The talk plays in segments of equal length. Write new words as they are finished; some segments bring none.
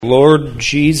Lord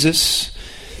Jesus,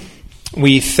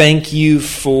 we thank you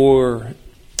for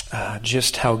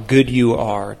just how good you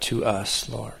are to us,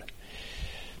 Lord.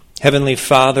 Heavenly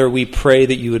Father, we pray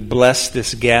that you would bless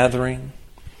this gathering.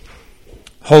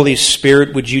 Holy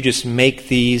Spirit, would you just make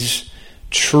these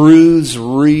truths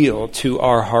real to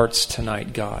our hearts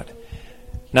tonight, God?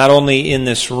 Not only in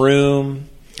this room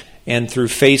and through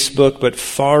Facebook, but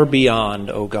far beyond,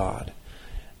 oh God.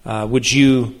 Would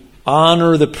you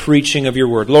honor the preaching of your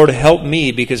word? Lord, help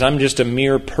me because I'm just a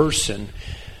mere person.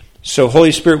 So,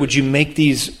 Holy Spirit, would you make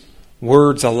these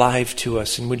words alive to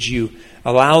us, and would you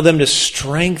allow them to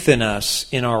strengthen us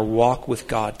in our walk with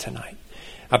God tonight?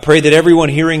 I pray that everyone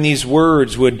hearing these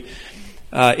words would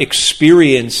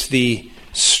experience the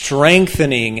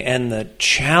strengthening and the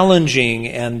challenging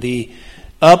and the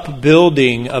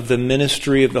upbuilding of the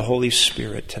ministry of the Holy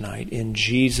Spirit tonight. In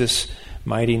Jesus'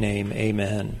 mighty name,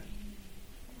 amen.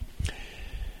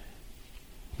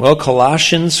 Well,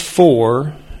 Colossians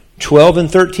 4, 12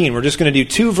 and 13. We're just going to do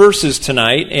two verses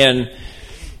tonight, and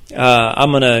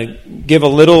I'm going to give a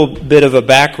little bit of a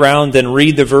background, then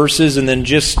read the verses, and then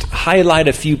just highlight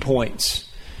a few points.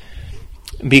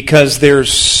 Because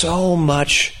there's so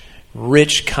much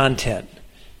rich content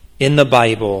in the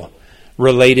Bible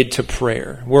related to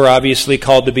prayer. We're obviously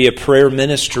called to be a prayer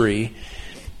ministry,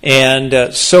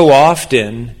 and so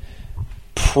often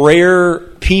prayer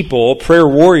people, prayer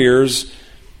warriors,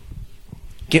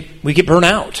 we get burnt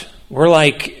out. We're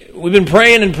like, we've been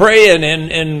praying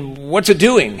and what's it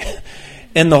doing?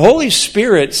 And the Holy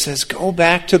Spirit says, go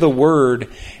back to the Word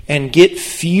and get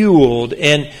fueled.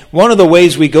 And one of the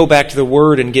ways we go back to the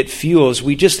Word and get fueled is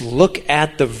we just look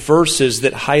at the verses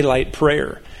that highlight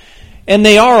prayer. And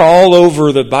they are all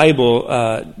over the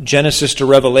Bible, Genesis to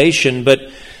Revelation, but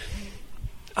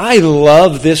I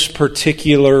love this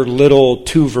particular little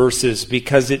two verses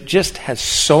because it just has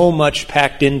so much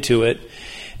packed into it.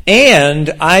 And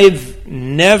I've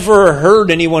never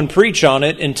heard anyone preach on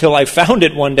it until I found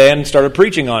it one day and started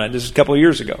preaching on it. This is a couple of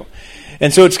years ago.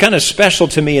 And so it's kind of special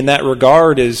to me in that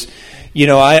regard is, you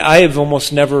know, I have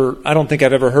almost never, I don't think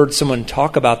I've ever heard someone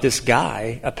talk about this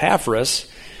guy, Epaphras.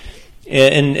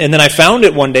 And then I found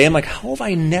it one day. I'm like, how have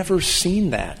I never seen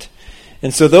that?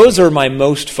 And so those are my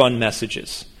most fun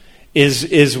messages,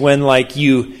 is when like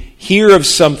you hear of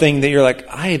something that you're like,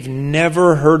 I've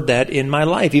never heard that in my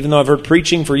life, even though I've heard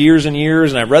preaching for years and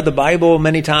years, and I've read the Bible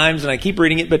many times, and I keep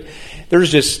reading it, but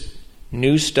there's just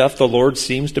new stuff the Lord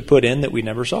seems to put in that we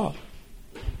never saw.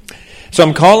 So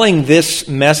I'm calling this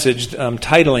message,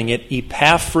 titling it,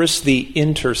 Epaphras the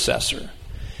Intercessor.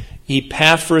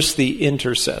 Epaphras the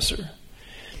Intercessor.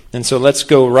 And so let's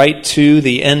go right to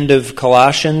the end of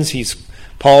Colossians.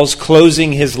 Paul's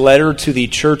closing his letter to the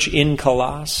church in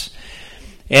Colossus.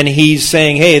 And he's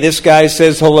saying, hey, this guy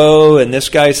says hello, and this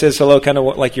guy says hello, kind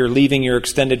of like you're leaving your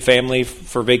extended family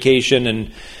for vacation,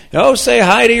 and, oh, say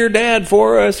hi to your dad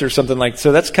for us, or something like that.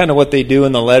 So that's kind of what they do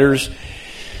in the letters.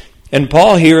 And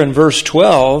Paul here in verse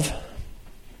 12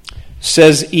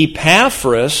 says,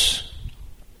 Epaphras,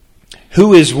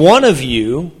 who is one of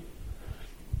you,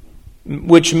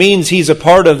 which means he's a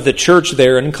part of the church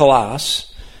there in Colossus.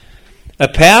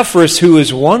 Epaphras, who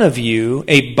is one of you,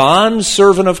 a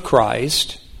bondservant of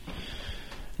Christ,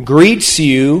 greets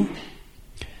you.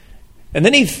 And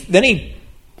then he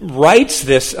writes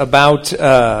this about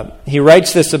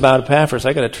Epaphras.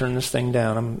 I got to turn this thing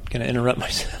down. I'm going to interrupt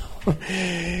myself.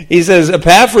 He says,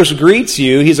 Epaphras greets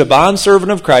you. He's a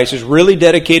bondservant of Christ. He's really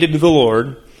dedicated to the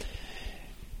Lord.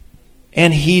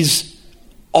 And he's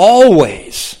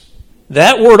always,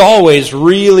 that word always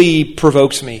really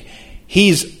provokes me.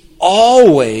 He's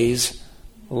always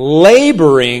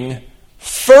laboring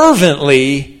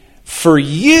fervently for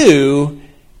you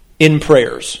in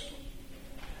prayers.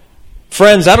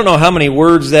 Friends, I don't know how many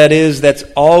words that is. That's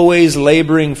always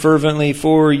laboring fervently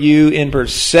for you in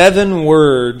prayers. 7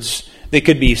 words that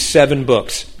could be 7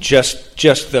 books.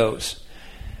 Just those.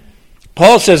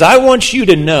 Paul says, I want you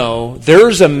to know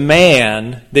there's a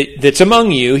man that's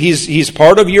among you. He's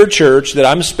part of your church that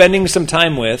I'm spending some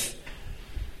time with.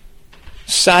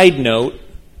 Side note,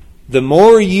 the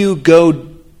more you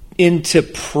go into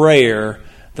prayer,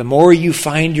 the more you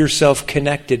find yourself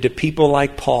connected to people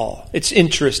like Paul. It's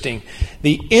interesting.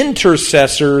 The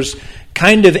intercessors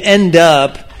kind of end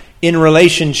up in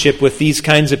relationship with these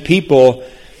kinds of people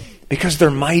because they're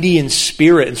mighty in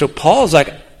spirit. And so Paul's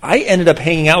like, I ended up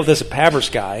hanging out with this Epaphras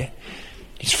guy.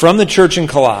 He's from the church in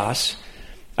Colossus.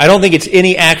 I don't think it's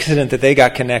any accident that they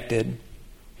got connected.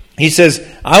 He says,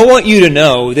 I want you to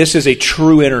know this is a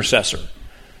true intercessor.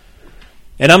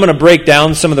 And I'm going to break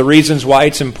down some of the reasons why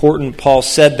it's important Paul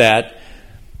said that.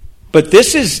 But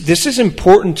this is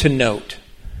important to note.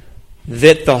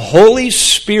 that the Holy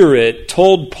Spirit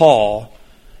told Paul,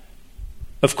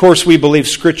 of course we believe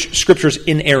Scripture's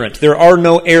inerrant. There are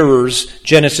no errors,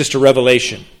 Genesis to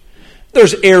Revelation.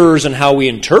 There's errors in how we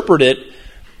interpret it,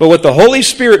 but what the Holy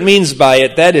Spirit means by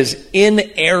it, that is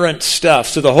inerrant stuff.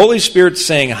 So the Holy Spirit's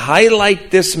saying,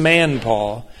 highlight this man,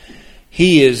 Paul.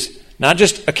 He is not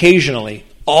just occasionally,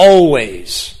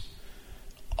 always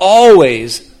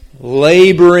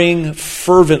laboring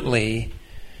fervently,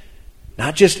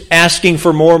 not just asking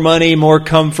for more money, more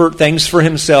comfort, things for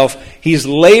himself. He's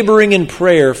laboring in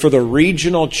prayer for the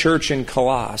regional church in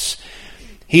Colossae.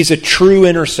 He's a true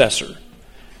intercessor.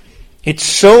 It's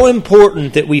so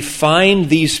important that we find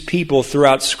these people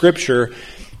throughout Scripture,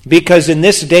 because in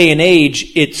this day and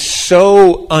age, it's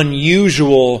so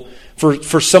unusual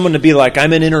for someone to be like,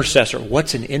 I'm an intercessor.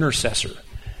 What's an intercessor?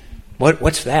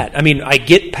 What's that? I mean, I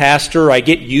get pastor, I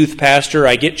get youth pastor,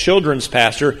 I get children's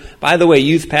pastor. By the way,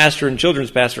 youth pastor and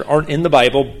children's pastor aren't in the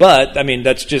Bible, but, I mean,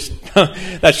 that's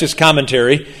just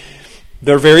commentary.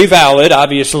 They're very valid,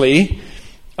 obviously.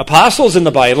 Apostles in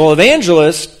the Bible,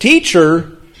 evangelist,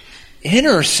 teacher,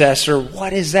 intercessor,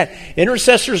 what is that?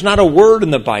 Intercessor is not a word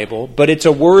in the Bible, but it's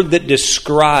a word that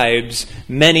describes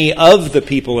many of the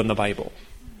people in the Bible.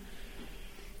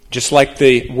 Just like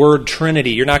the word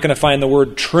Trinity. You're not going to find the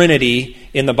word Trinity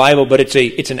in the Bible, but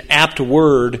it's an apt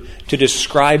word to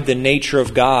describe the nature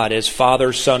of God as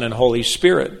Father, Son, and Holy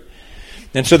Spirit.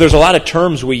 And so there's a lot of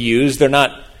terms we use. They're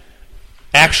not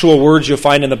actual words you'll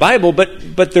find in the Bible,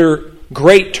 but they're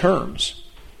great terms.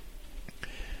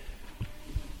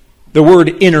 The word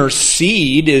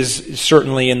intercede is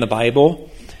certainly in the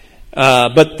Bible,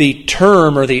 but the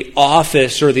term or the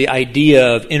office or the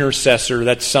idea of intercessor,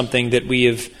 that's something that we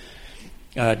have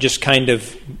just kind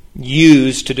of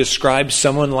used to describe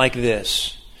someone like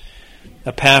this.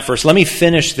 Epaphras. Let me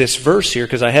finish this verse here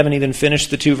because I haven't even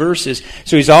finished the two verses.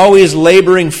 So he's always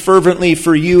laboring fervently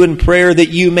for you in prayer that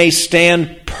you may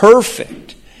stand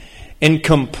perfect and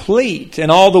complete in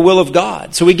all the will of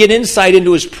God. So we get insight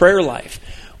into his prayer life.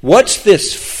 What's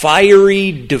this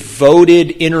fiery,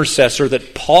 devoted intercessor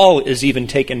that Paul is even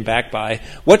taken back by?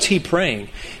 What's he praying?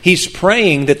 He's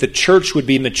praying that the church would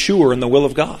be mature in the will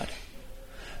of God.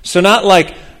 So not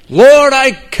like, Lord,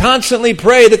 I constantly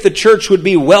pray that the church would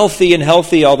be wealthy and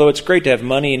healthy, although it's great to have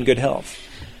money and good health.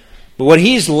 But what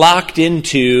he's locked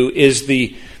into is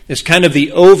kind of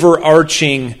the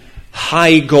overarching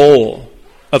high goal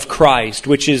of Christ,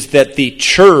 which is that the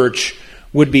church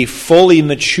would be fully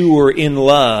mature in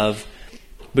love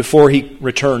before he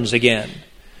returns again.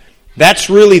 That's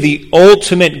really the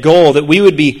ultimate goal, that we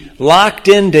would be locked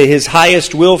into his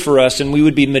highest will for us, and we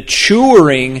would be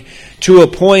maturing to a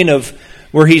point of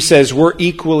where he says, we're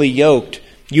equally yoked.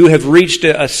 You have reached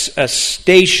a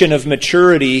station of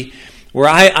maturity where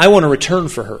I want to return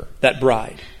for her, that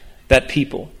bride, that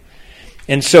people.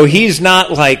 And so he's not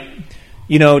like,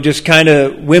 just kind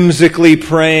of whimsically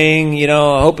praying,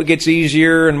 I hope it gets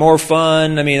easier and more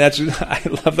fun. I mean, I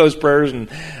love those prayers, and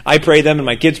I pray them, and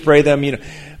my kids pray them,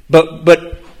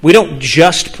 But we don't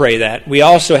just pray that. We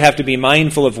also have to be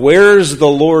mindful of where's the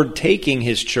Lord taking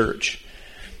his church.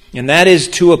 And that is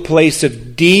to a place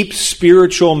of deep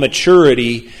spiritual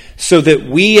maturity so that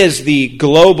we as the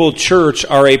global church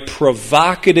are a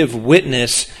provocative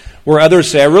witness where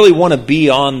others say, I really want to be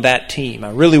on that team. I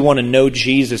really want to know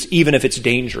Jesus, even if it's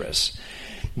dangerous.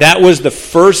 That was the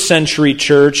first century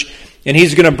church, and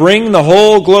he's going to bring the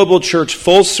whole global church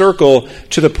full circle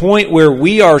to the point where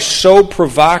we are so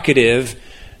provocative,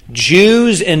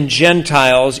 Jews and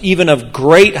Gentiles, even of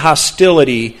great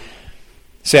hostility,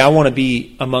 say, I want to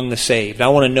be among the saved. I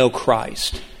want to know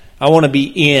Christ. I want to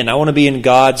be in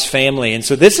God's family. And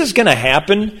so this is going to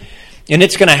happen. And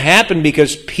it's going to happen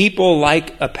because people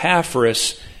like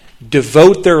Epaphras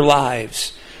devote their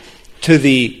lives to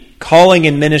the calling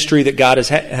and ministry that God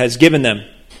has given them.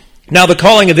 Now, the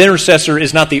calling of intercessor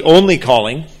is not the only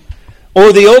calling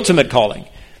or the ultimate calling,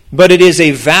 but it is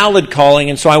a valid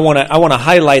calling. And so I want to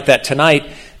highlight that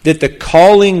tonight, that the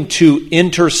calling to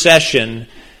intercession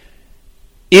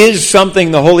is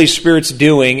something the Holy Spirit's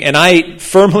doing. And I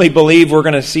firmly believe we're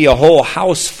going to see a whole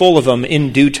house full of them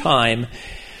in due time.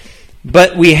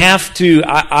 But we have to,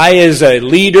 I as a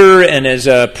leader and as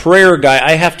a prayer guy,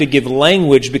 I have to give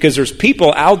language because there's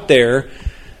people out there,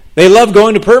 they love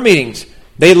going to prayer meetings.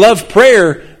 They love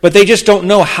prayer, but they just don't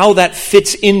know how that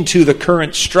fits into the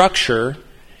current structure.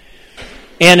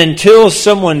 And until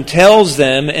someone tells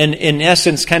them and in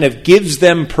essence kind of gives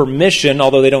them permission,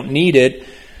 although they don't need it,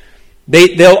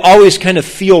 they'll always kind of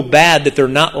feel bad that they're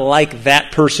not like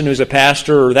that person who's a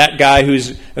pastor or that guy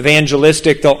who's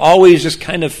evangelistic. They'll always just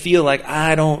kind of feel like,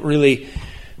 I don't really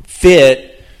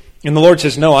fit. And the Lord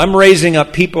says, no, I'm raising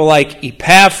up people like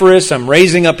Epaphras. I'm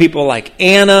raising up people like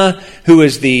Anna, who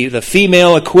is the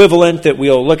female equivalent that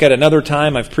we'll look at another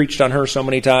time. I've preached on her so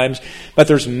many times. But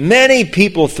there's many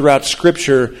people throughout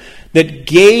Scripture that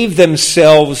gave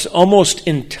themselves almost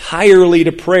entirely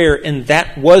to prayer, and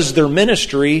that was their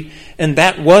ministry, and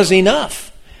that was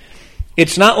enough.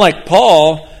 It's not like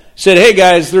Paul said, hey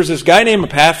guys, there's this guy named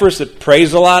Epaphras that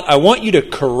prays a lot. I want you to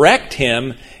correct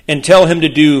him and tell him to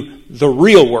do the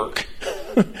real work.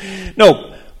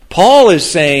 No, Paul is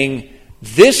saying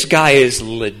this guy is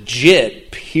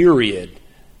legit, period.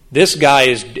 This guy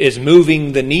is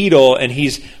moving the needle, and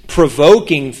he's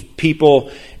provoking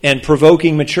people and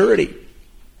provoking maturity.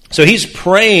 So he's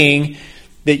praying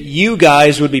that you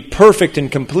guys would be perfect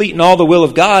and complete in all the will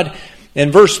of God.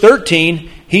 In verse 13,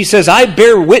 he says, I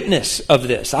bear witness of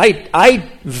this. I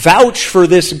vouch for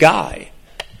this guy.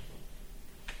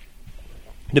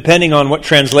 Depending on what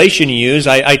translation you use,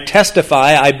 I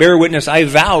testify, I bear witness, I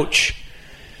vouch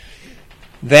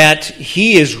that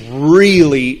he is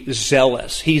really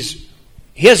zealous. He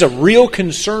has a real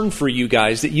concern for you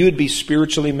guys, that you would be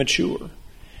spiritually mature.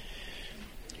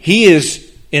 He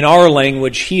is, in our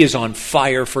language, he is on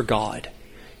fire for God.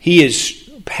 He is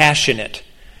passionate,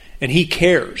 and he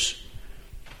cares.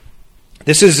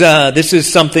 This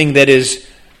is something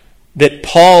that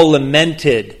Paul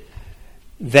lamented.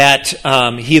 That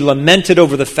he lamented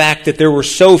over the fact that there were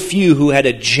so few who had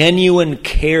a genuine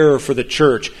care for the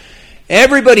church.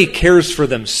 Everybody cares for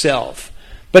themselves,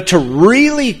 but to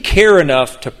really care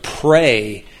enough to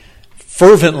pray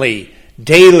fervently,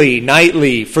 daily,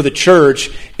 nightly for the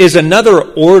church is another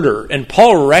order, and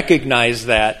Paul recognized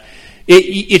that.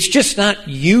 It's just not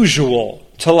usual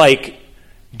to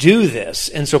do this,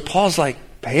 and so Paul's like,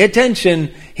 pay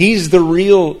attention, he's the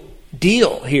real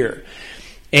deal here.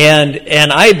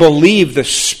 And I believe the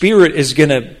Spirit is going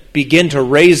to begin to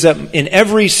raise up in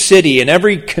every city, in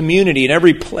every community, in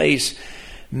every place,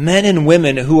 men and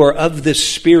women who are of this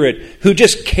Spirit, who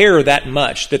just care that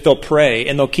much that they'll pray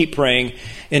and they'll keep praying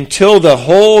until the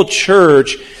whole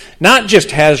church not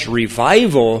just has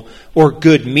revival or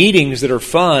good meetings that are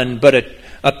fun, but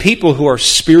a people who are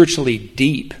spiritually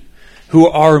deep, who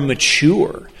are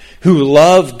mature, who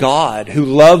love God, who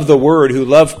love the Word, who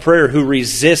love prayer, who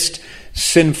resist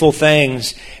sinful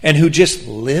things, and who just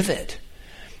live it.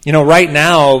 You know, right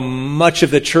now, much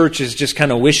of the church is just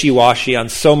kind of wishy-washy on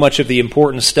so much of the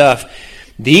important stuff.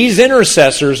 These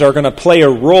intercessors are going to play a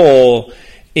role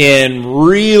in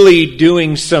really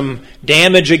doing some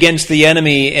damage against the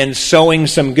enemy and sowing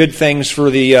some good things for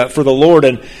the Lord.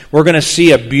 And we're going to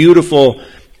see a beautiful,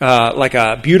 like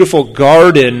a beautiful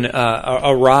garden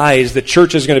arise. The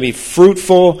church is going to be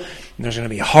fruitful, and there's going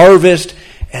to be harvest.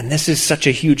 And this is such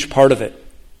a huge part of it.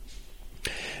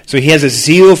 So he has a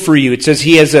zeal for you. It says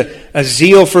he has a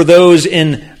zeal for those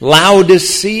in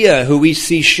Laodicea, who we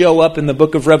see show up in the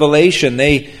book of Revelation.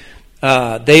 They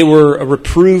were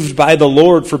reproved by the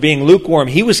Lord for being lukewarm.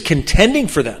 He was contending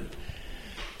for them.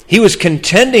 He was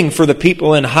contending for the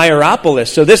people in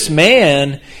Hierapolis. So this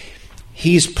man,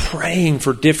 he's praying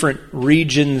for different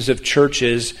regions of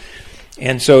churches.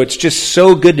 And so it's just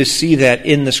so good to see that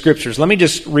in the Scriptures. Let me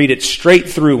just read it straight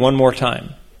through one more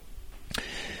time.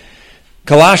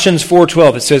 Colossians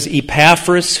 4:12, it says,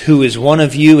 Epaphras, who is one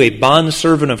of you, a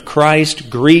bondservant of Christ,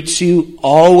 greets you,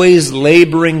 always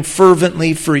laboring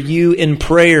fervently for you in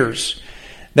prayers,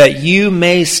 that you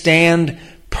may stand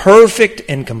perfect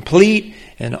and complete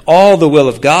in all the will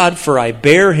of God, for I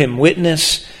bear him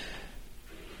witness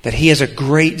that he has a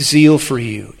great zeal for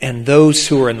you, and those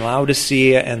who are in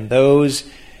Laodicea and those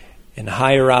in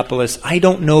Hierapolis. I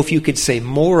don't know if you could say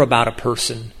more about a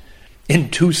person in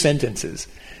 2 sentences,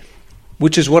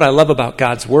 which is what I love about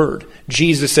God's Word.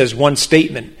 Jesus says one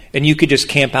statement, and you could just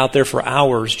camp out there for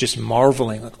hours just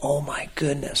marveling, like, oh my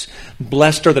goodness,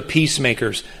 blessed are the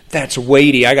peacemakers. That's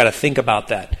weighty. I got to think about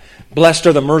that. Blessed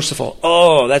are the merciful.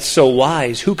 Oh, that's so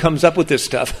wise. Who comes up with this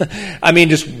stuff? I mean,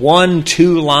 just 1,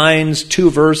 2 lines, 2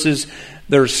 verses.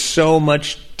 There's so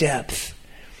much depth.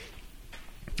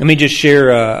 Let me just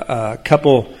share a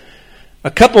couple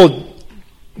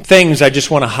things I just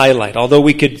want to highlight, although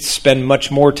we could spend much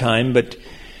more time. But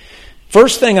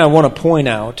first thing I want to point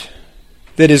out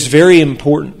that is very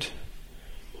important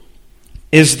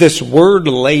is this word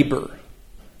labor.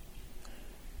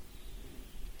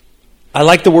 I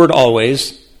like the word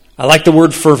always. I like the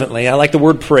word fervently. I like the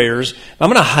word prayers. I'm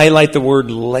going to highlight the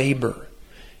word labor.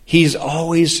 He's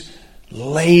always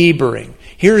laboring.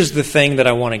 Here's the thing that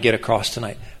I want to get across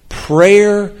tonight.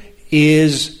 Prayer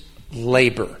is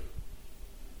labor.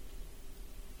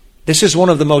 This is one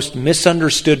of the most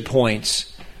misunderstood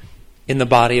points in the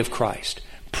body of Christ.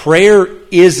 Prayer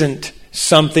isn't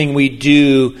something we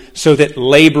do so that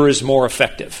labor is more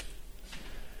effective.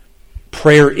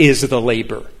 Prayer is the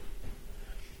labor.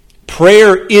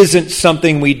 Prayer isn't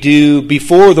something we do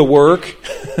before the work.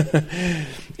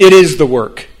 It is the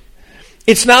work.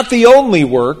 It's not the only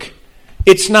work.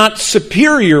 It's not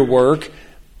superior work.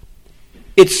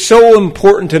 It's so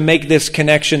important to make this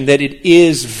connection that it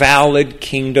is valid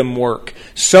kingdom work.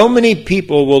 So many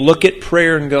people will look at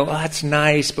prayer and go, "Oh, that's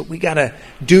nice, but we got to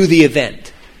do the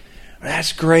event.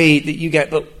 That's great that you got,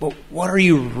 but what are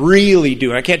you really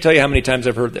doing?" I can't tell you how many times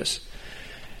I've heard this.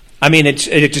 I mean, it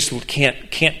just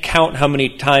can't count how many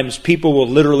times people will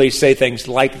literally say things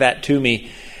like that to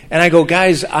me. And I go,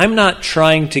 guys, I'm not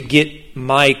trying to get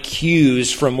my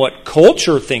cues from what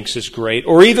culture thinks is great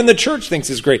or even the church thinks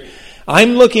is great.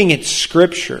 I'm looking at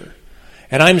Scripture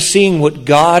and I'm seeing what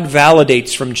God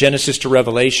validates from Genesis to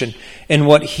Revelation, and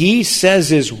what He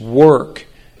says is work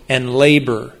and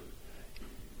labor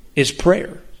is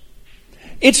prayer.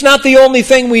 It's not the only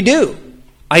thing we do.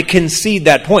 I concede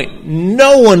that point.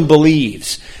 No one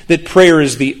believes that prayer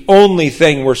is the only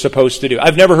thing we're supposed to do.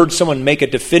 I've never heard someone make a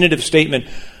definitive statement,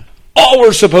 all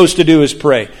we're supposed to do is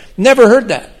pray. Never heard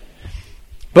that.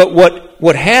 But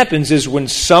what happens is when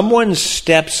someone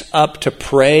steps up to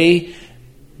pray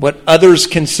what others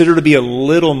consider to be a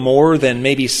little more than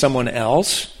maybe someone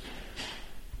else,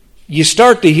 you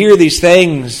start to hear these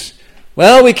things.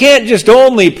 Well, we can't just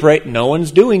only pray. No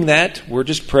one's doing that. We're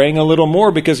just praying a little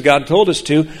more because God told us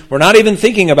to. We're not even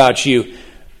thinking about you.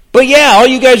 But yeah, all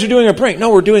you guys are doing are praying.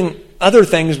 No, we're doing other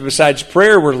things besides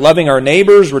prayer. We're loving our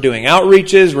neighbors. We're doing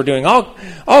outreaches. We're doing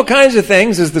all kinds of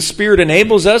things as the Spirit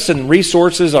enables us and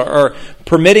resources are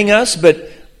permitting us.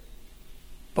 But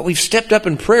we've stepped up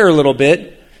in prayer a little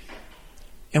bit.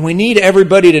 And we need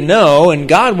everybody to know, and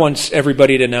God wants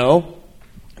everybody to know,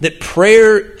 that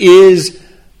prayer is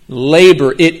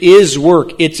labor. It is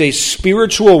work. It's a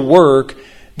spiritual work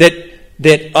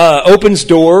that opens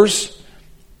doors,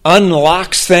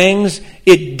 unlocks things.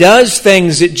 It does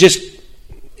things.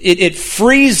 It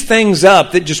frees things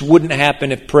up that just wouldn't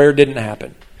happen if prayer didn't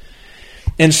happen.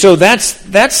 And so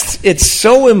it's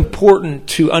so important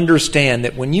to understand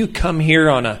that when you come here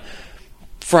on a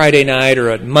Friday night or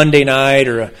a Monday night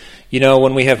or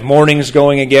when we have mornings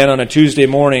going again on a Tuesday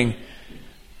morning,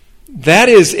 that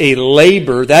is a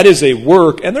labor, that is a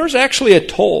work, and there's actually a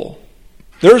toll.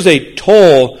 There's a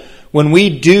toll when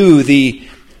we do the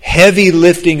heavy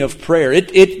lifting of prayer.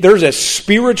 There's a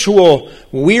spiritual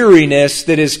weariness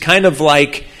that is kind of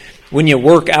like when you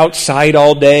work outside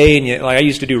all day, and like I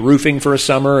used to do roofing for a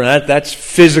summer, and that's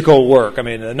physical work. I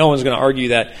mean, no one's going to argue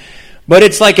that. But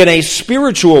it's like in a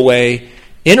spiritual way,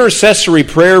 intercessory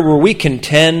prayer where we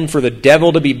contend for the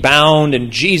devil to be bound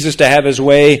and Jesus to have his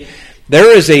way.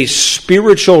 There is a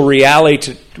spiritual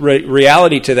reality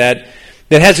to that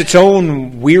has its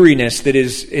own weariness that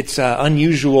it's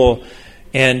unusual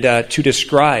and to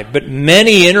describe. But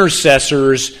many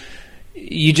intercessors,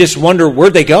 you just wonder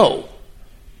where'd they go.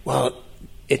 Well,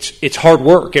 it's hard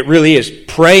work. It really is.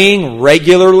 Praying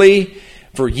regularly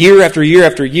for year after year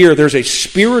after year. There's a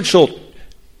spiritual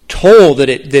toll that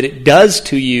it does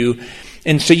to you,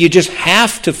 and so you just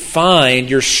have to find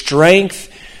your strength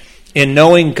in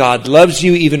knowing God loves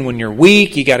you even when you're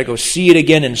weak. You got to go see it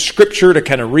again in Scripture to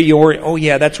kind of reorient. Oh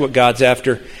yeah, that's what God's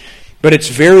after. But it's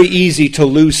very easy to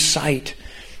lose sight.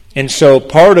 And so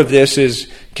part of this is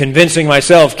convincing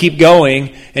myself, keep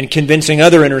going, and convincing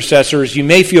other intercessors. You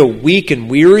may feel weak and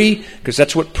weary, because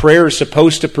that's what prayer is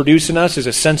supposed to produce in us, is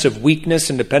a sense of weakness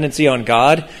and dependency on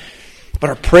God. But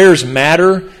our prayers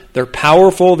matter. They're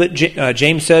powerful. That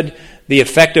James said, the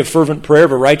effective fervent prayer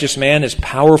of a righteous man is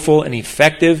powerful and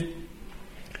effective.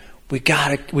 We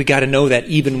got to know that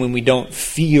even when we don't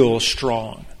feel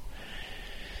strong.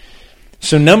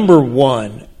 So number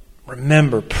one,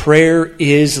 remember, prayer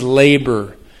is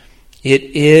labor. It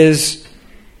is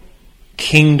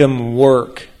kingdom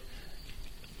work.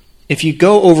 If you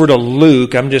go over to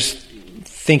Luke, I'm just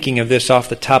thinking of this off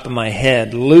the top of my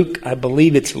head. Luke, I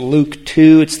believe it's Luke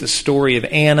 2. It's the story of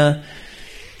Anna.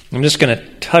 I'm just going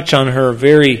to touch on her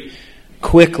very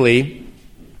quickly.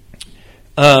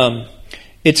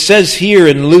 It says here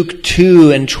in Luke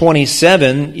 2 and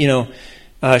 27,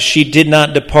 she did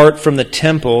not depart from the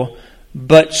temple,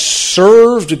 but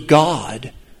served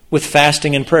God with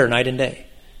fasting and prayer night and day.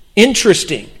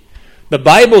 Interesting. The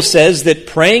Bible says that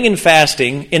praying and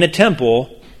fasting in a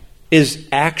temple is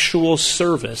actual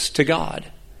service to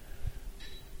God.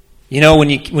 When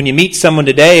you meet someone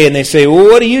today and they say, well,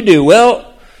 what do you do?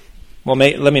 Well,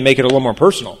 let me make it a little more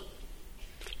personal.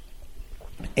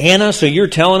 Anna, so you're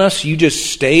telling us you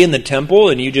just stay in the temple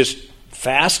and you just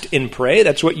fast and pray?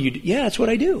 That's what you do? Yeah, that's what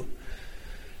I do.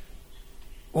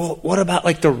 Well, what about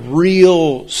like the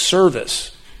real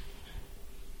service?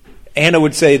 Anna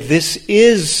would say, this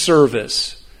is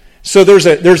service. So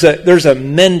there's a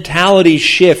mentality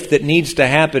shift that needs to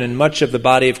happen in much of the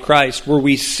body of Christ, where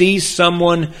we see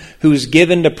someone who's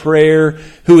given to prayer,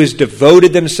 who has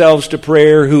devoted themselves to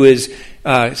prayer, who has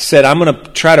said, I'm going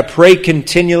to try to pray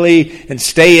continually and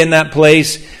stay in that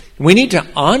place. We need to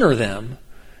honor them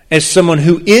as someone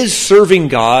who is serving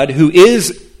God, who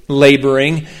is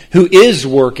laboring, who is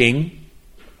working,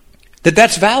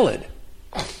 that's valid.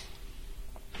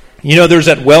 You know, there's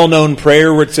that well-known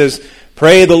prayer where it says,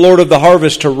 pray the Lord of the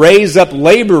harvest to raise up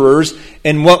laborers.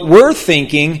 And what we're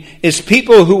thinking is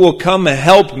people who will come and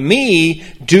help me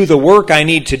do the work I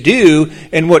need to do.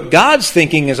 And what God's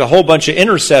thinking is a whole bunch of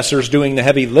intercessors doing the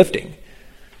heavy lifting.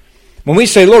 When we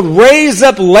say, Lord, raise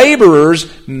up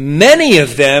laborers, many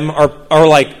of them are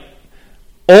like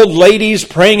old ladies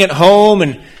praying at home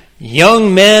and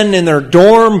young men in their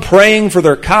dorm praying for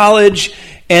their college.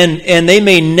 And they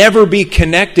may never be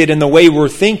connected in the way we're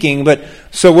thinking. But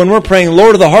so when we're praying,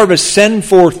 Lord of the harvest, send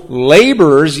forth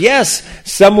laborers. Yes,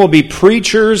 some will be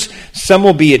preachers. Some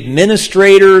will be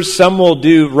administrators. Some will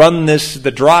run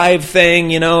the drive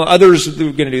thing. Others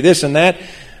are going to do this and that.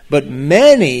 But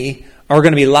many are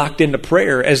going to be locked into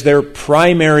prayer as their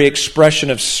primary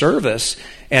expression of service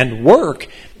and work.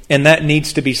 And that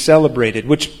needs to be celebrated.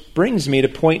 Which brings me to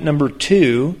point number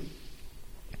 2.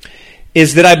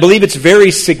 Is that I believe it's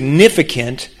very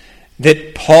significant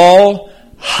that Paul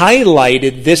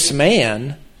highlighted this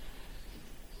man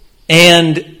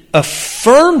and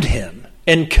affirmed him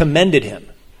and commended him.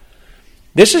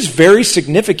 This is very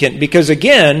significant because,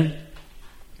 again,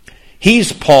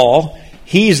 he's Paul,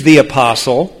 he's the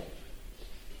apostle.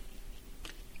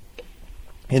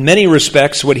 In many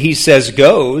respects, what he says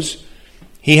goes.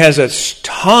 He has a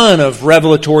ton of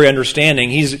revelatory understanding.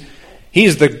 He's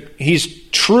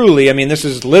truly, this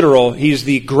is literal, he's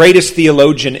the greatest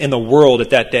theologian in the world at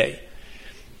that day.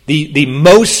 The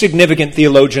most significant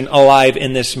theologian alive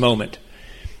in this moment.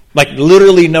 Like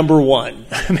literally number 1.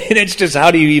 It's just,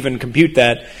 how do you even compute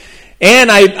that?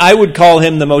 And I would call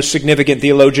him the most significant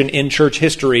theologian in church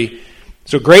history.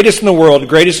 So greatest in the world,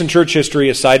 greatest in church history,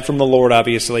 aside from the Lord,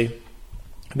 obviously.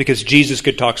 Because Jesus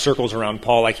could talk circles around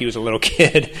Paul like he was a little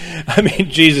kid.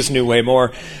 Jesus knew way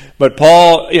more. But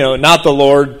Paul, not the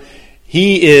Lord,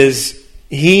 he is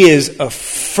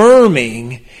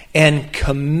affirming and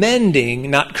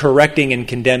commending, not correcting and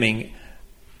condemning,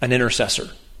 an intercessor.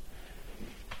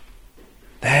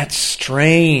 That's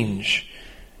strange.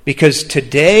 Because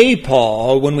today,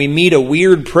 Paul, when we meet a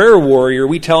weird prayer warrior,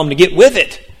 we tell him to get with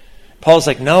it. Paul's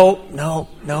like,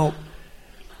 no.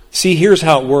 See, here's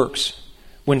how it works.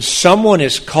 When someone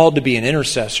is called to be an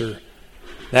intercessor,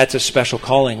 that's a special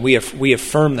calling. We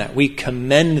affirm that. We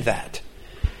commend that.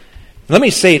 Let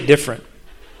me say it different.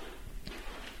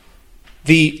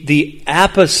 The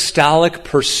apostolic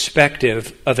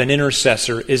perspective of an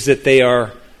intercessor is that they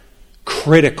are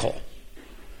critical.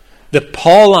 The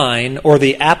Pauline or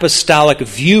the apostolic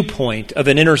viewpoint of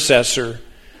an intercessor,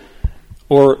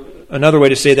 or another way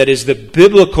to say that is the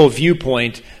biblical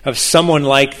viewpoint of someone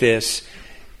like this,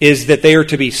 is that they are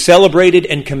to be celebrated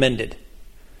and commended.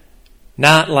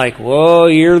 Not like, whoa,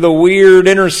 you're the weird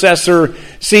intercessor.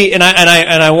 See,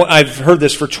 I've heard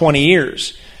this for 20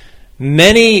 years.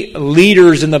 Many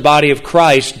leaders in the body of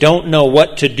Christ don't know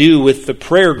what to do with the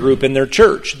prayer group in their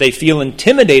church. They feel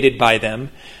intimidated by them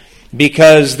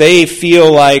because they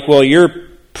feel like, well, you're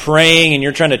praying and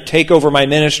you're trying to take over my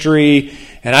ministry,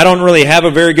 and I don't really have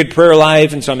a very good prayer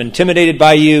life, and so I'm intimidated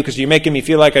by you because you're making me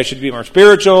feel like I should be more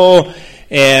spiritual.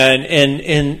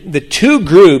 And the two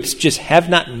groups just have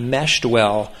not meshed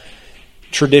well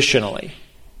traditionally.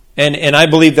 And I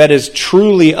believe that is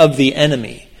truly of the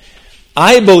enemy.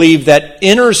 I believe that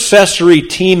intercessory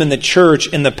team in the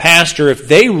church and the pastor, if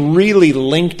they really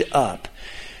linked up,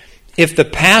 if the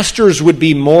pastors would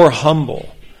be more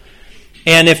humble,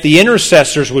 and if the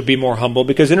intercessors would be more humble,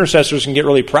 because intercessors can get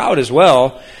really proud as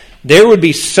well, there would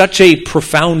be such a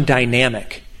profound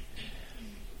dynamic.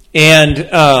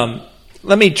 And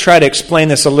let me try to explain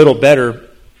this a little better.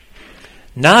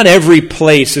 Not every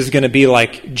place is going to be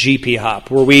like GP Hop,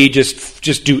 where we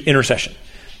just do intercession,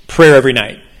 prayer every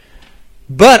night.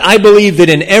 But I believe that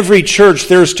in every church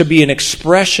there's to be an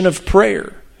expression of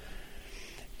prayer.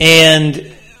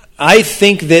 And I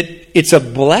think that it's a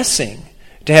blessing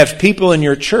to have people in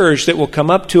your church that will come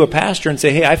up to a pastor and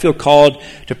say, hey, I feel called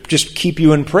to just keep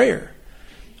you in prayer.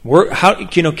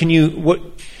 And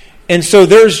so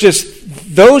there's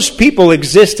just, those people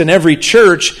exist in every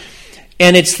church.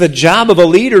 And it's the job of a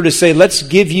leader to say, let's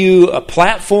give you a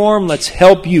platform, let's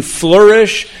help you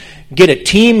flourish, get a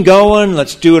team going,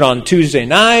 let's do it on Tuesday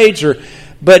nights.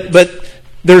 But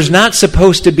there's not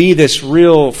supposed to be this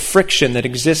real friction that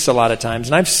exists a lot of times.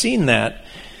 And I've seen that.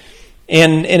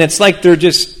 And it's like they're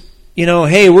just,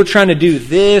 hey, we're trying to do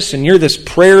this, and you're this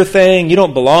prayer thing, you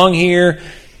don't belong here.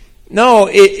 No,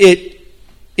 it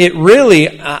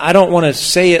really, I don't want to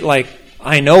say it like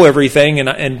I know everything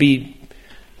and be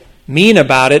mean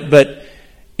about it, but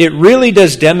it really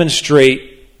does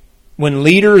demonstrate when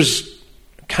leaders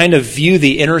kind of view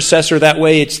the intercessor that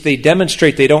way, they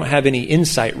demonstrate they don't have any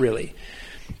insight really.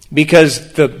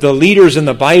 Because the leaders in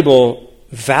the Bible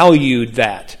valued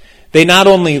that. They not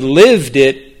only lived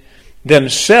it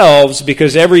themselves,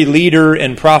 because every leader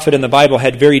and prophet in the Bible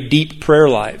had very deep prayer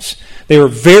lives. They were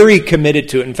very committed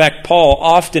to it. In fact, Paul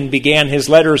often began his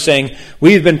letter saying,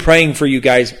 we've been praying for you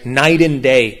guys night and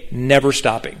day, never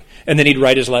stopping. And then he'd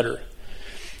write his letter.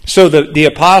 So the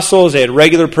apostles, they had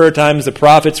regular prayer times. The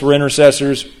prophets were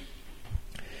intercessors.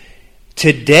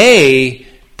 Today,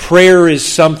 prayer is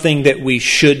something that we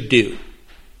should do.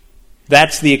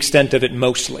 That's the extent of it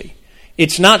mostly.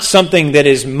 It's not something that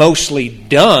is mostly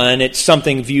done. It's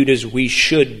something viewed as we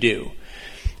should do.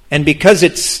 And because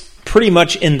it's pretty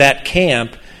much in that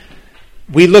camp,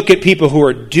 we look at people who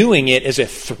are doing it as a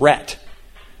threat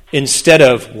instead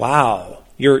of, wow,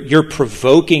 you're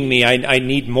provoking me. I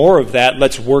need more of that.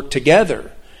 Let's work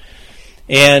together.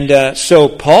 And so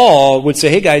Paul would say,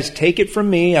 hey guys, take it from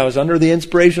me. I was under the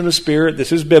inspiration of the Spirit.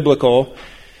 This is biblical.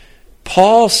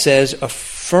 Paul says,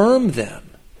 affirm them.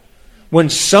 When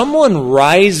someone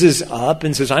rises up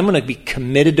and says, I'm going to be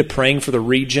committed to praying for the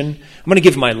region, I'm going to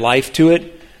give my life to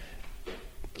it,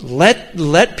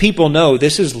 let people know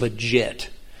this is legit.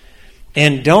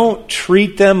 And don't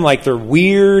treat them like they're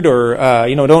weird, or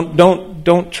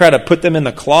don't try to put them in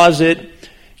the closet.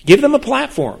 Give them a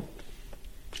platform.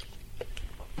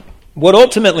 What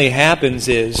ultimately happens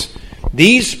is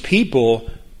these people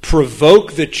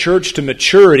provoke the church to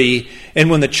maturity, and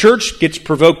when the church gets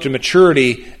provoked to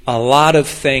maturity, a lot of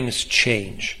things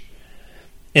change.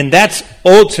 And that's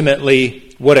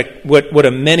ultimately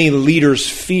what many leaders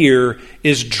fear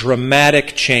is dramatic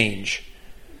change.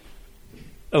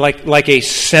 Like a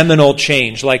seminal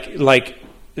change, like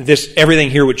this, everything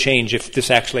here would change if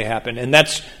this actually happened. And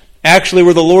that's actually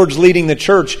where the Lord's leading the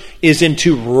church, is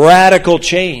into radical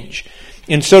change.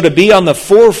 And so to be on the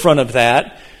forefront of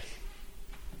that,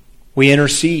 we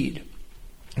intercede.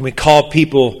 And we call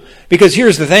people, because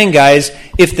here's the thing, guys,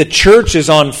 if the church is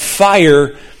on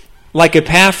fire like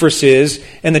Epaphras is,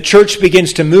 and the church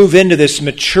begins to move into this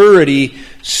maturity,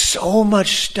 so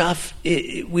much stuff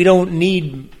we don't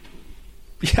need.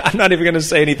 I'm not even going to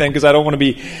say anything because I don't want to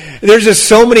be. There's just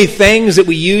so many things that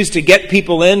we use to get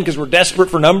people in because we're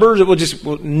desperate for numbers that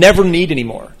we'll never need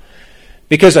anymore.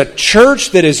 Because a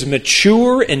church that is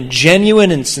mature and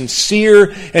genuine and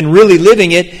sincere and really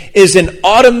living it is an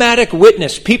automatic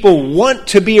witness. People want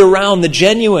to be around the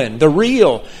genuine, the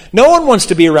real. No one wants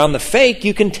to be around the fake.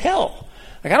 You can tell.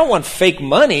 Like, I don't want fake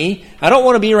money. I don't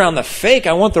want to be around the fake.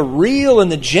 I want the real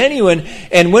and the genuine.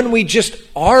 And when we just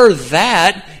are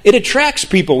that, it attracts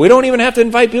people. We don't even have to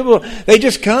invite people. They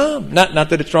just come. Not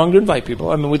that it's wrong to invite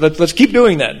people. I mean, let's keep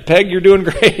doing that. Peg, you're doing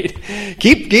great.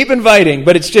 Keep inviting.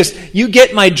 But it's just, you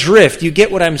get my drift. You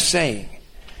get what I'm saying.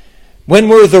 When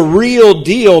we're the real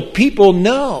deal, people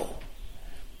know.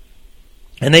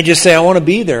 And they just say, I want to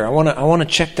be there. I want to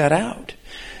check that out.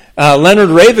 Leonard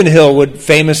Ravenhill would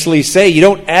famously say, you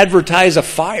don't advertise a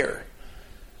fire.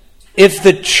 If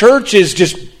the church is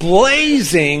just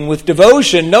blazing with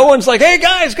devotion, no one's like, hey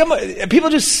guys, come on. People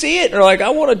just see it and are like, I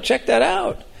want to check that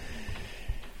out.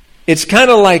 It's kind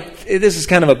of like, this is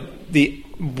kind of the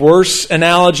worse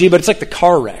analogy, but it's like the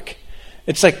car wreck.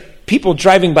 It's like people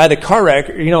driving by the car wreck,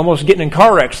 almost getting in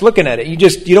car wrecks, looking at it.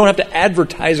 You don't have to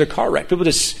advertise a car wreck. People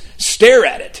just stare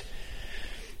at it.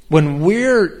 When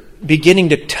we're beginning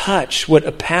to touch what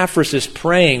Epaphras is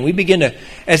praying, we begin to,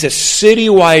 as a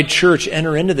citywide church,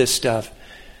 enter into this stuff.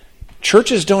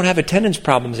 Churches don't have attendance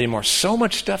problems anymore. So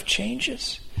much stuff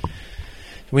changes.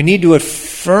 We need to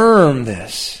affirm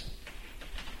this.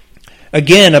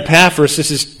 Again, Epaphras, this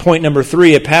is point number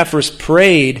 3. Epaphras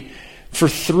prayed for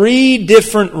 3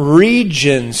 different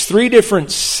regions, 3 different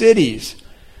cities.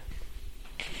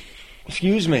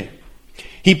 Excuse me.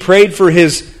 He prayed for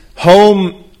his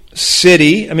home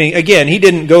city. I mean, again, he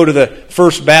didn't go to the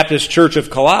First Baptist Church of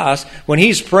Colossus. When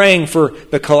he's praying for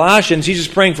the Colossians, he's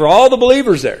just praying for all the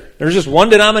believers there. There's just one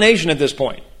denomination at this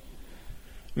point.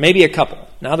 Maybe a couple.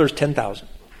 Now there's 10,000.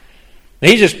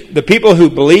 And the people who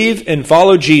believe and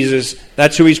follow Jesus,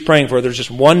 that's who he's praying for. There's just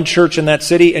one church in that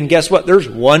city, and guess what? There's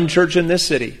one church in this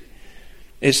city.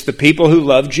 It's the people who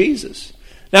love Jesus.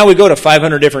 Now we go to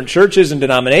 500 different churches and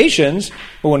denominations,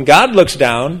 but when God looks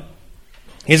down,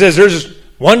 he says, there's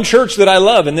one church that I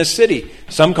love in this city.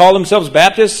 Some call themselves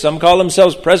Baptists, some call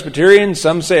themselves Presbyterian,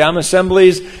 some say I'm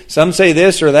Assemblies, some say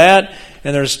this or that,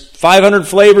 and there's 500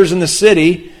 flavors in the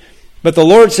city, but the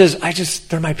Lord says,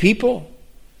 they're my people.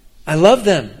 I love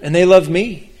them, and they love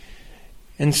me.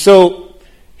 And so,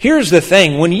 here's the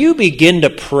thing. When you begin to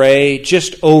pray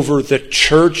just over the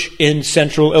church in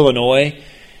Central Illinois,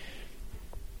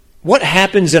 what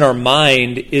happens in our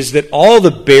mind is that all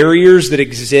the barriers that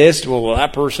exist, well,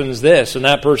 that person's this and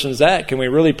that person's that. Can we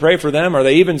really pray for them? Are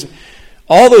they even...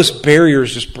 All those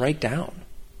barriers just break down.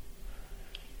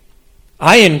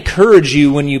 I encourage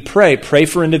you when you pray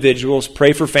for individuals,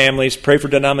 pray for families, pray for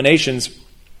denominations.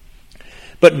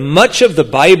 But much of the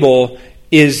Bible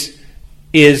is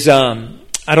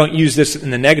I don't use this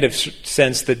in the negative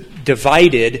sense, that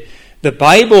divided. The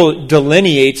Bible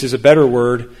delineates is a better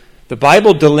word. The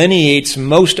Bible delineates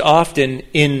most often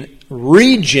in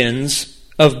regions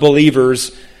of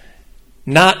believers,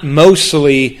 not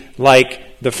mostly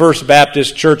like the First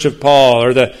Baptist Church of Paul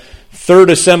or the Third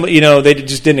Assembly. They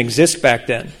just didn't exist back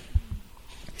then.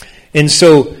 And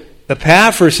so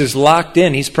Epaphras is locked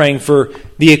in. He's praying for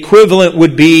the equivalent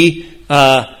would be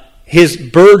his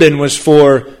burden was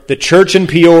for the church in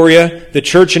Peoria, the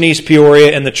church in East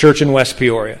Peoria, and the church in West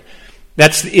Peoria.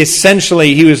 That's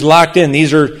essentially, he was locked in.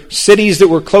 These are cities that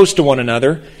were close to one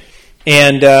another.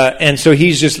 And so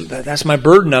he's that's my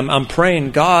burden. I'm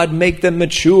praying, God, make them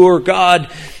mature. God,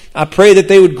 I pray that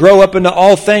they would grow up into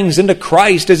all things, into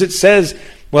Christ, as it says.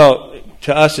 Well,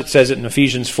 to us it says it in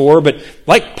Ephesians 4, but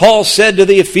like Paul said to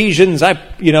the Ephesians, I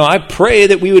pray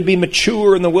that we would be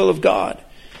mature in the will of God.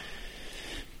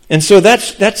 And so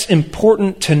that's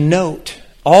important to note.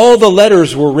 All the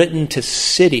letters were written to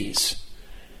cities.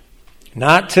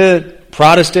 Not to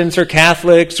Protestants or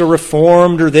Catholics or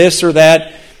Reformed or this or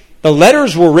that. The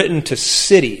letters were written to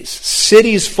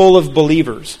cities full of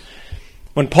believers.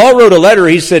 When Paul wrote a letter,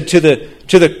 he said to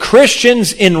the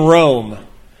Christians in Rome,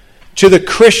 to the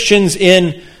Christians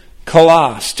in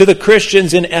Colossus, to the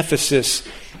Christians in Ephesus.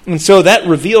 And so that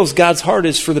reveals God's heart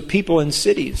is for the people in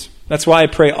cities. That's why I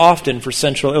pray often for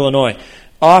Central Illinois.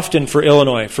 Often for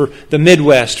Illinois, for the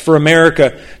Midwest, for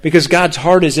America, because God's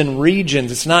heart is in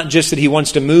regions. It's not just that he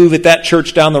wants to move at that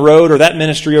church down the road or that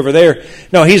ministry over there.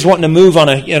 No, he's wanting to move on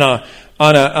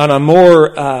a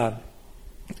more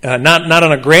not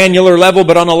on a granular level,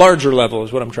 but on a larger level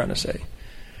is what I'm trying to say.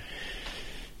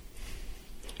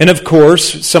 And of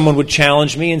course, someone would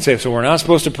challenge me and say, "So we're not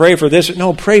supposed to pray for this?"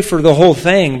 No, pray for the whole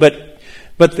thing. But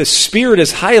the Spirit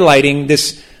is highlighting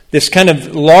this kind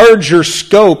of larger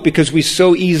scope because we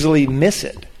so easily miss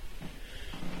it.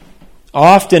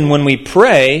 Often when we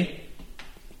pray,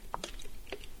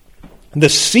 the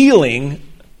ceiling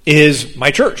is my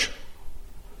church.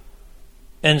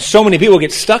 And so many people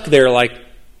get stuck there like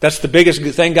that's the biggest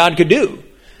thing God could do.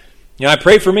 I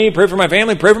pray for me, pray for my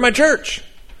family, pray for my church.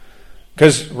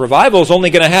 Because revival is only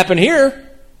going to happen here.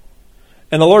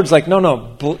 And the Lord's like,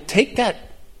 no, take that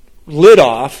lid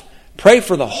off. Pray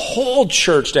for the whole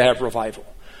church to have revival.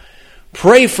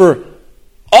 Pray for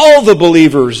all the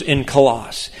believers in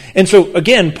Colossus. And so,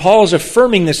 again, Paul's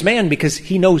affirming this man because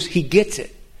he knows he gets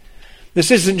it. This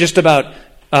isn't just about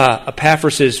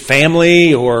Epaphras'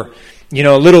 family or,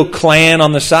 a little clan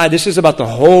on the side. This is about the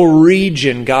whole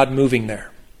region, God moving there.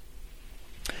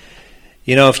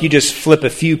 If you just flip a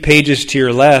few pages to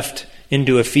your left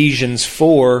into Ephesians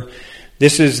 4,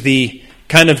 this is the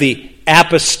kind of the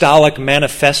apostolic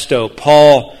manifesto.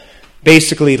 Paul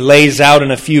basically lays out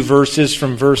in a few verses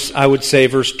from verse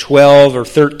 12 or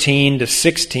 13 to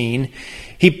 16.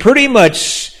 He pretty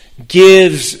much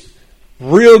gives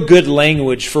real good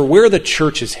language for where the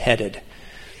church is headed.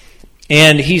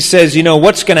 And he says,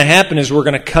 what's going to happen is we're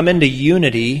going to come into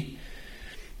unity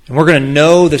and we're going to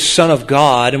know the Son of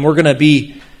God and we're going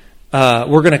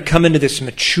to come into this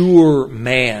mature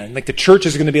man. Like the church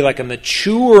is going to be like a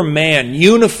mature man,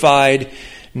 unified,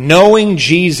 knowing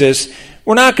Jesus.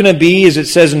 We're not going to be, as it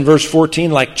says in verse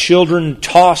 14, like children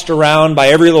tossed around by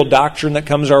every little doctrine that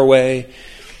comes our way.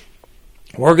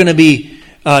 We're going to be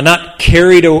not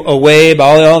carried away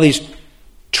by all these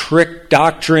trick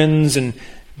doctrines and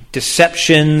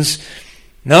deceptions.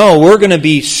 No, we're going to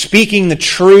be speaking the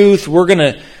truth. We're going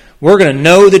to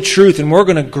know the truth, and we're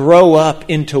going to grow up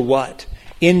into what?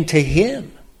 Into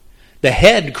Him. The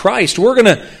head, Christ. We're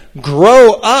going to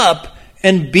grow up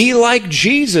and be like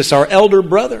Jesus, our elder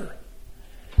brother.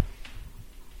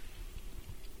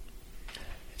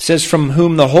 It says, from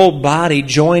whom the whole body,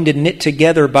 joined and knit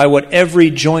together by what every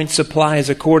joint supplies,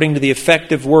 according to the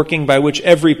effective working by which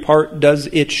every part does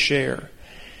its share,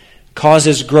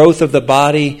 causes growth of the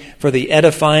body for the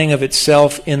edifying of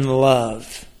itself in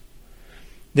love.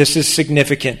 This is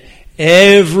significant.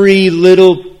 Every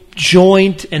little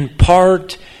joint and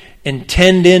part and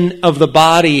tendon of the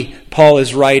body, Paul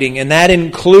is writing, and that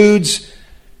includes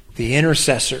the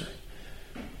intercessor.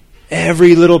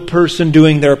 Every little person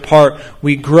doing their part,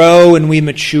 we grow and we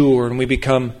mature and we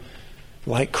become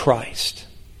like Christ.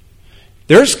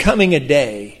 There's coming a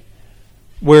day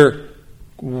where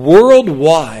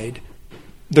worldwide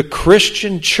the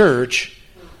Christian church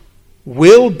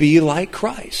will be like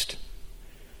Christ.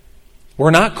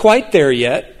 We're not quite there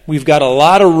yet. We've got a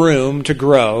lot of room to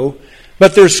grow,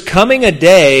 but there's coming a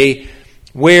day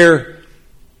where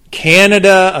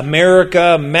Canada,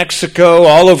 America, Mexico,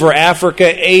 all over Africa,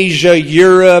 Asia,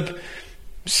 Europe,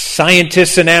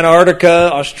 scientists in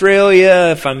Antarctica,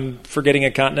 Australia, if I'm forgetting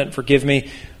a continent, forgive me,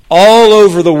 all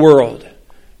over the world,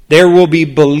 there will be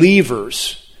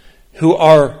believers who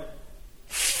are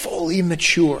fully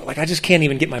mature. Like, I just can't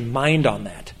even get my mind on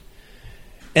that.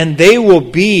 And they will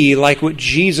be like what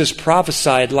Jesus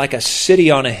prophesied, like a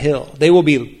city on a hill. They will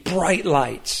be bright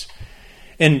lights.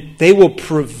 And they will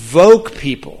provoke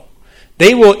people.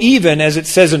 They will even, as it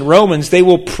says in Romans, they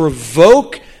will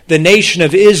provoke the nation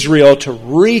of Israel to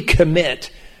recommit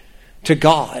to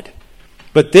God.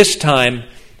 But this time,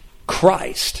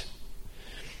 Christ.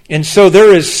 And so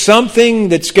there is something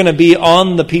that's going to be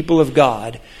on the people of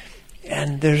God.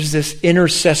 And there's this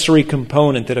intercessory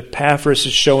component that Epaphras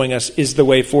is showing us is the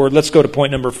way forward. Let's go to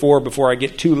point number 4 before I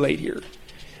get too late here.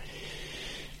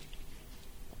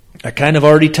 I kind of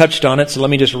already touched on it, so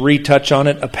let me just retouch on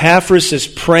it. Epaphras is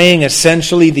praying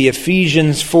essentially the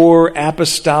Ephesians 4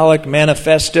 apostolic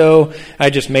manifesto. I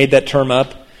just made that term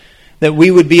up. That we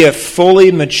would be a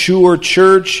fully mature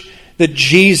church, that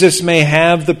Jesus may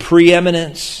have the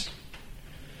preeminence.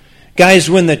 Guys,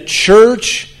 when the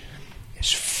church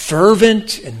is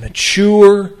fervent and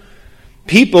mature,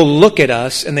 people look at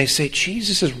us and they say,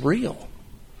 Jesus is real.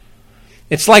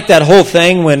 It's like that whole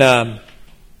thing when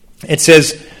it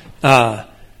says, I'm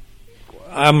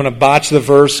going to botch the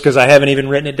verse because I haven't even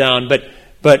written it down,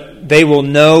 but they will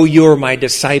know you're my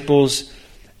disciples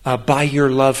by your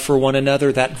love for one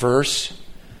another, that verse.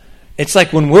 It's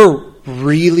like when we're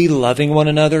really loving one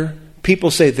another, people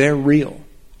say they're real.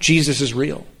 Jesus is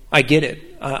real. I get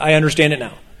it. I understand it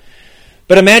now.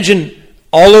 But imagine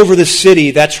all over the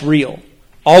city, that's real.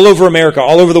 All over America,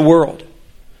 all over the world.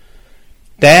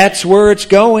 That's where it's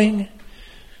going.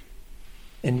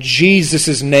 And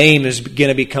Jesus' name is going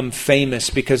to become famous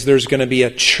because there's going to be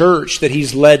a church that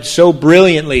He's led so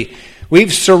brilliantly.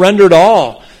 We've surrendered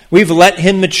all. We've let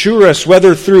Him mature us,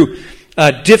 whether through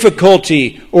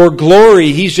difficulty or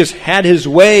glory. He's just had His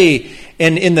way.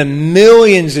 And in the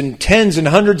millions and tens and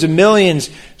hundreds of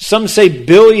millions, some say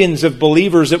billions of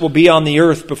believers that will be on the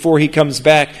earth before He comes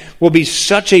back, will be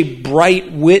such a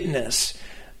bright witness.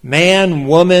 Man,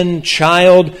 woman,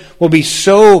 child will be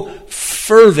so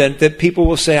fervent that people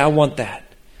will say, I want that.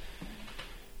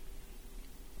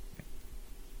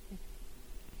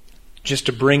 Just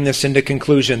to bring this into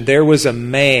conclusion, there was a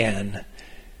man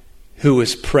who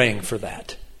was praying for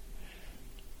that.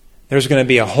 There's going to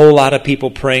be a whole lot of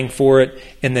people praying for it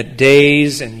in the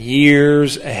days and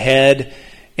years ahead.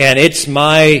 And it's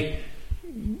my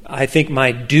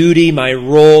duty, my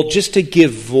role, just to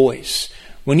give voice.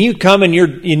 When you come in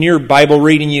your Bible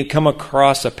reading, you come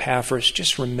across Epaphras,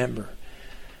 just remember,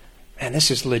 man,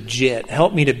 this is legit.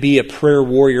 Help me to be a prayer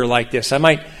warrior like this. I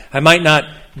might not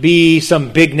be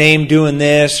some big name doing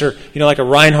this, or like a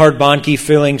Reinhard Bonnke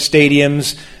filling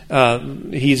stadiums.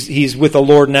 He's with the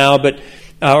Lord now, but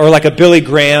or like a Billy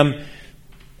Graham.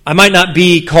 I might not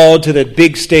be called to the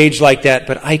big stage like that,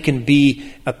 but I can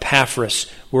be Epaphras.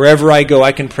 Wherever I go,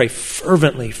 I can pray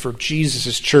fervently for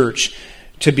Jesus' church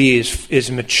to be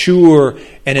as mature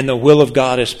and in the will of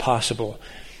God as possible.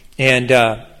 And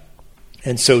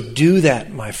so do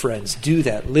that, my friends. Do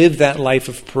that. Live that life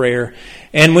of prayer.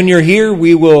 And when you're here,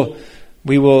 we will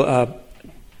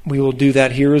do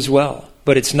that here as well.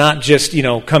 But it's not just,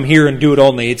 come here and do it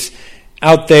only. It's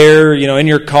out there, in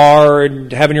your car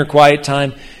and having your quiet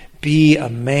time. Be a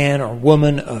man or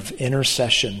woman of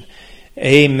intercession.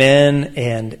 Amen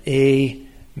and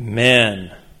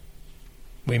amen.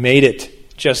 We made it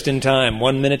just in time.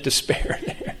 1 minute to spare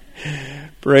there.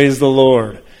 Praise the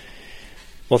Lord.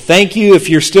 Well, thank you. If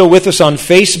you're still with us on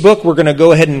Facebook, we're going to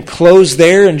go ahead and close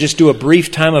there and just do a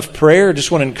brief time of prayer. Just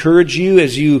want to encourage you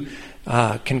as you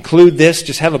conclude this,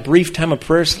 just have a brief time of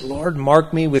prayer. Say, Lord,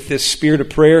 mark me with this spirit of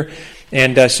prayer.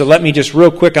 And so let me just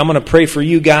real quick, I'm going to pray for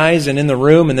you guys and in the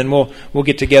room, and then we'll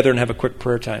get together and have a quick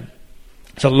prayer time.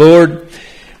 So Lord,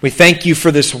 we thank you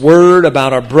for this word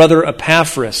about our brother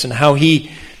Epaphras and how he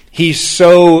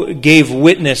so gave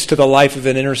witness to the life of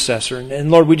an intercessor.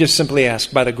 And Lord, we just simply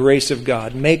ask, by the grace of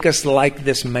God, make us like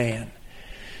this man.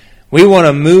 We want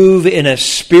to move in a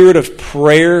spirit of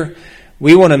prayer.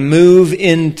 We want to move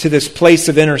into this place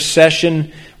of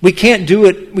intercession. We can't do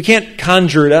it. We can't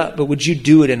conjure it up, but would you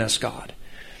do it in us, God?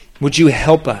 Would you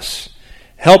help us?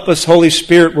 Help us, Holy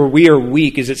Spirit, where we are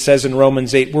weak, as it says in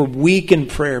Romans 8. We're weak in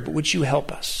prayer, but would you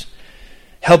help us?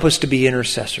 Help us to be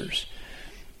intercessors.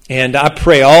 And I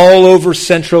pray all over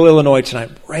central Illinois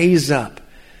tonight, raise up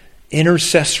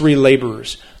intercessory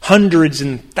laborers, hundreds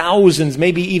and thousands,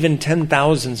 maybe even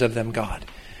 10,000s of them, God,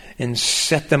 and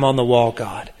set them on the wall,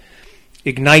 God.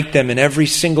 Ignite them in every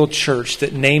single church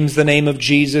that names the name of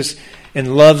Jesus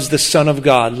and loves the Son of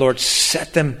God. Lord,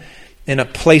 set them in a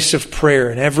place of prayer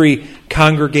in every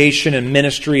congregation and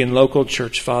ministry and local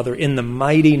church, Father, in the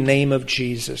mighty name of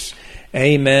Jesus.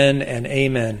 Amen and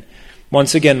amen.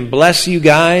 Once again, bless you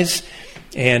guys,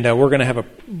 and we're going to have a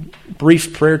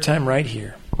brief prayer time right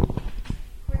here.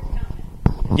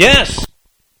 Yes.